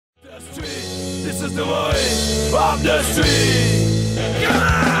This is the voice of the street. Come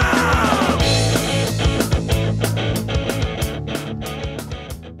on!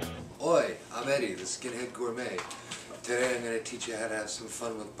 Oi, I'm Eddie, the Skinhead Gourmet. Today I'm going to teach you how to have some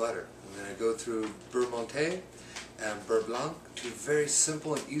fun with butter. I'm going to go through Beurre Monte and Beurre Blanc, two very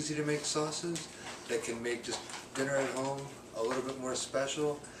simple and easy to make sauces that can make just dinner at home a little bit more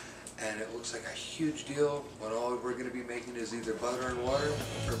special. And it looks like a huge deal when all we're going to be making is either butter and water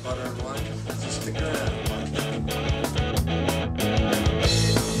or butter and wine. So stick around.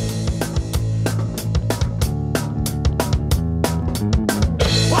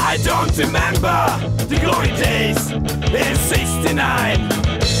 I don't remember the glory days in '69.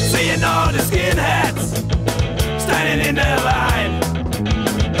 Seeing all the skinheads standing in the line.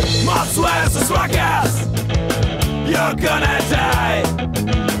 Most swears and swaggers, you're gonna die.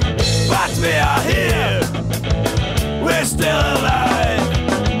 But we are here, we're still alive.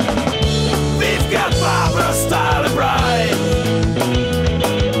 We've got barber style and bride.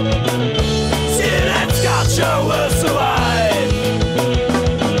 Skinhead culture will survive.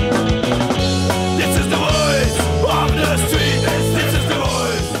 This is the voice of the street. This is the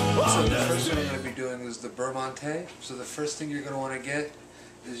voice So of the the first street. thing we're going to be doing is the Beurre Monte. So the first thing you're going to want to get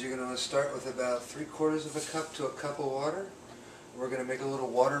is you're going to start with about 3/4 of a cup to a cup of water. We're going to make a little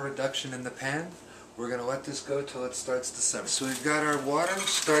water reduction in the pan. We're going to let this go till it starts to simmer. So we've got our water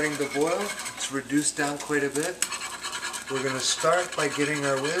starting to boil. It's reduced down quite a bit. We're going to start by getting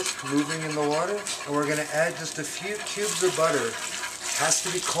our whisk moving in the water, and we're going to add just a few cubes of butter. It has to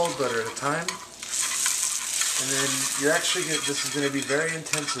be cold butter at a time. And then you're actually going to, this is going to be very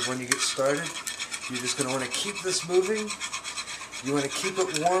intensive when you get started. You're just going to want to keep this moving. You want to keep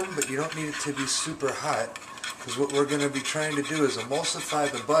it warm, but you don't need it to be super hot. Because what we're going to be trying to do is emulsify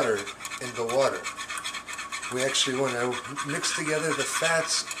the butter in the water. We actually want to mix together the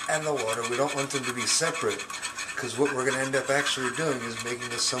fats and the water. We don't want them to be separate, because what we're going to end up actually doing is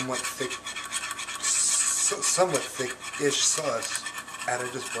making a somewhat thick-ish sauce out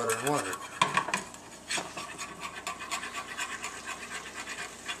of just butter and water.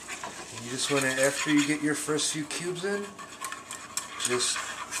 And you just want to, after you get your first few cubes in, just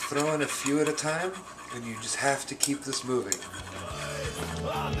throw in a few at a time. And you just have to keep this moving.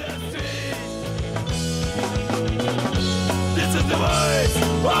 This is the voice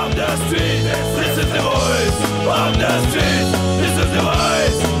of the street. This is the voice of the street. This is the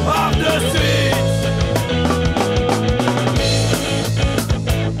voice of the street.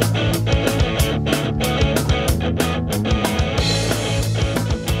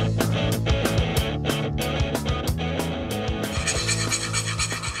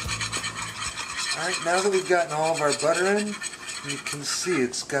 Alright, now that we've gotten all of our butter in, you can see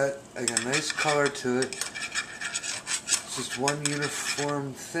it's got like a nice color to it. It's just one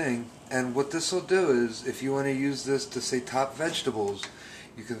uniform thing. And what this will do is, if you want to use this to, say, top vegetables,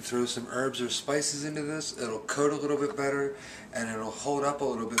 you can throw some herbs or spices into this. It'll coat a little bit better, and it'll hold up a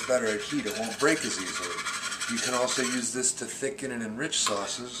little bit better at heat. It won't break as easily. You can also use this to thicken and enrich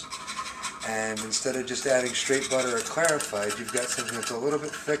sauces. And instead of just adding straight butter or clarified, you've got something that's a little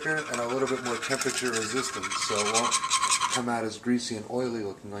bit thicker and a little bit more temperature resistant, so it won't come out as greasy and oily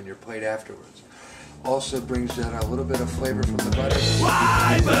looking on your plate afterwards. Also brings out a little bit of flavor from the butter.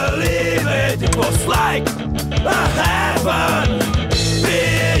 I believe it was like a heaven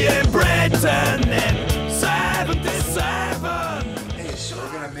being Britain in '77. Hey, so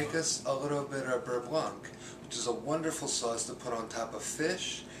we're going to make us a little bit of Beurre Blanc, which is a wonderful sauce to put on top of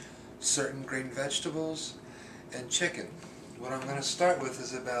fish, certain green vegetables, and chicken. What I'm going to start with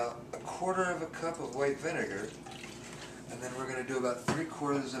is about 1/4 of a cup of white vinegar, and then we're going to do about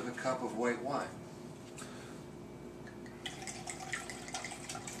 3/4 of a cup of white wine.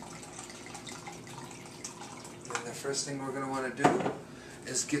 And the first thing we're going to want to do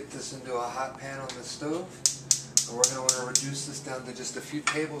is get this into a hot pan on the stove, and we're going to want to reduce this down to just a few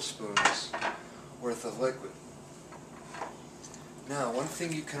tablespoons worth of liquid. Now, one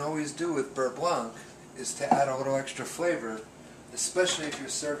thing you can always do with Beurre Blanc is to add a little extra flavor, especially if you're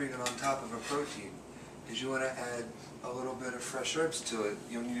serving it on top of a protein, because you want to add a little bit of fresh herbs to it.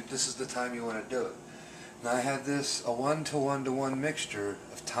 This is the time you want to do it. Now, I have this a 1:1:1 mixture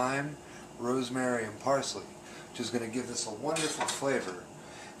of thyme, rosemary, and parsley, which is going to give this a wonderful flavor.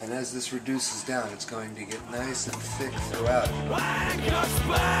 And as this reduces down, it's going to get nice and thick throughout.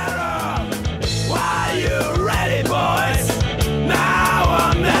 Why you ready, boys? Now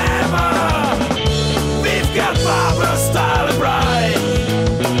or never. We've got barber style and bride.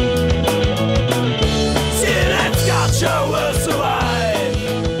 Skinhead culture will survive.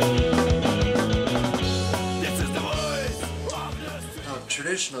 This is the voice of the street.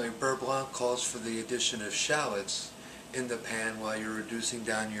 Traditionally, Unfortunately, Beurre Blanc calls for the addition of shallots in the pan while you're reducing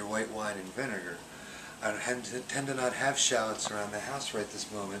down your white wine and vinegar. I tend to not have shallots around the house right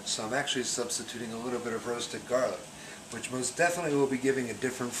this moment, so I'm actually substituting a little bit of roasted garlic, which most definitely will be giving a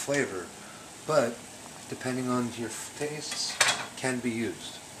different flavor, but depending on your tastes, can be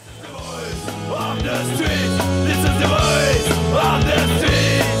used. On the street, this is the voice on the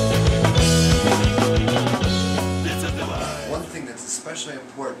street. This is the voice. One thing that's especially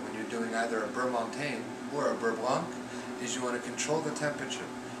important when you're doing either a Beurre Monte or a Beurre Blanc is you want to control the temperature.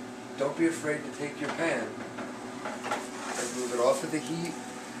 Don't be afraid to take your pan and move it off of the heat.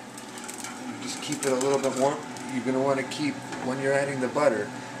 Just keep it a little bit warm. You're going to want to keep, when you're adding the butter,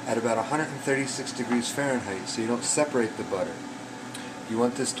 at about 136 degrees Fahrenheit so you don't separate the butter. You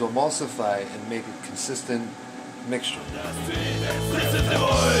want this to emulsify and make a consistent mixture. This is the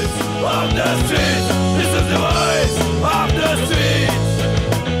voice of the street. This is the voice of the street.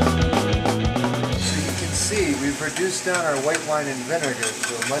 So you can see we've reduced down our white wine and vinegar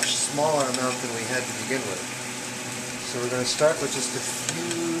to a much smaller amount than we had to begin with. So we're going to start with just a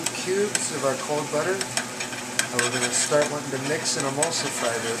few cubes of our cold butter, and we're going to start wanting to mix and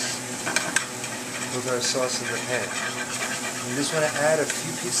emulsify this with our sauce in the pan. You just want to add a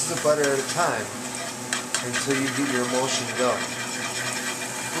few pieces of butter at a time until you get your emulsion going.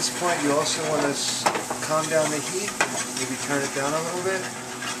 At this point you also want to calm down the heat, maybe turn it down a little bit,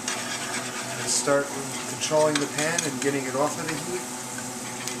 and start controlling the pan and getting it off of the heat.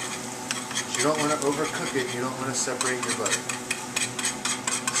 You don't want to overcook it, you don't want to separate your butter.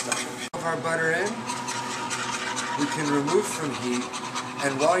 Stop our butter in, we can remove from heat.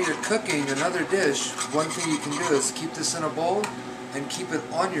 And while you're cooking another dish, one thing you can do is keep this in a bowl and keep it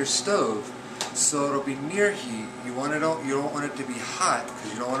on your stove so it'll be near heat. You don't want it to be hot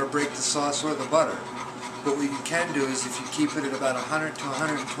because you don't want to break the sauce or the butter. But what you can do is if you keep it at about 100 to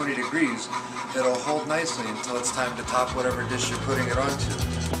 120 degrees, it'll hold nicely until it's time to top whatever dish you're putting it onto.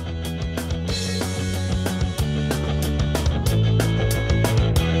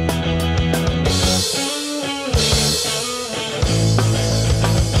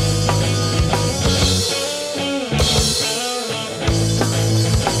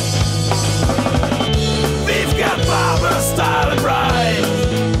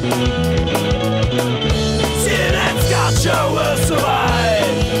 Show will survive.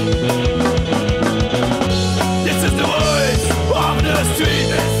 This is the voice of the street.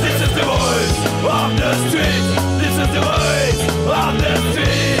 This is the voice of the street. This is the voice of the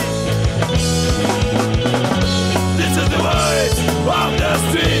street. This is the voice of the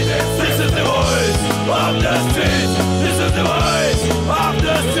street. This is the voice of the street.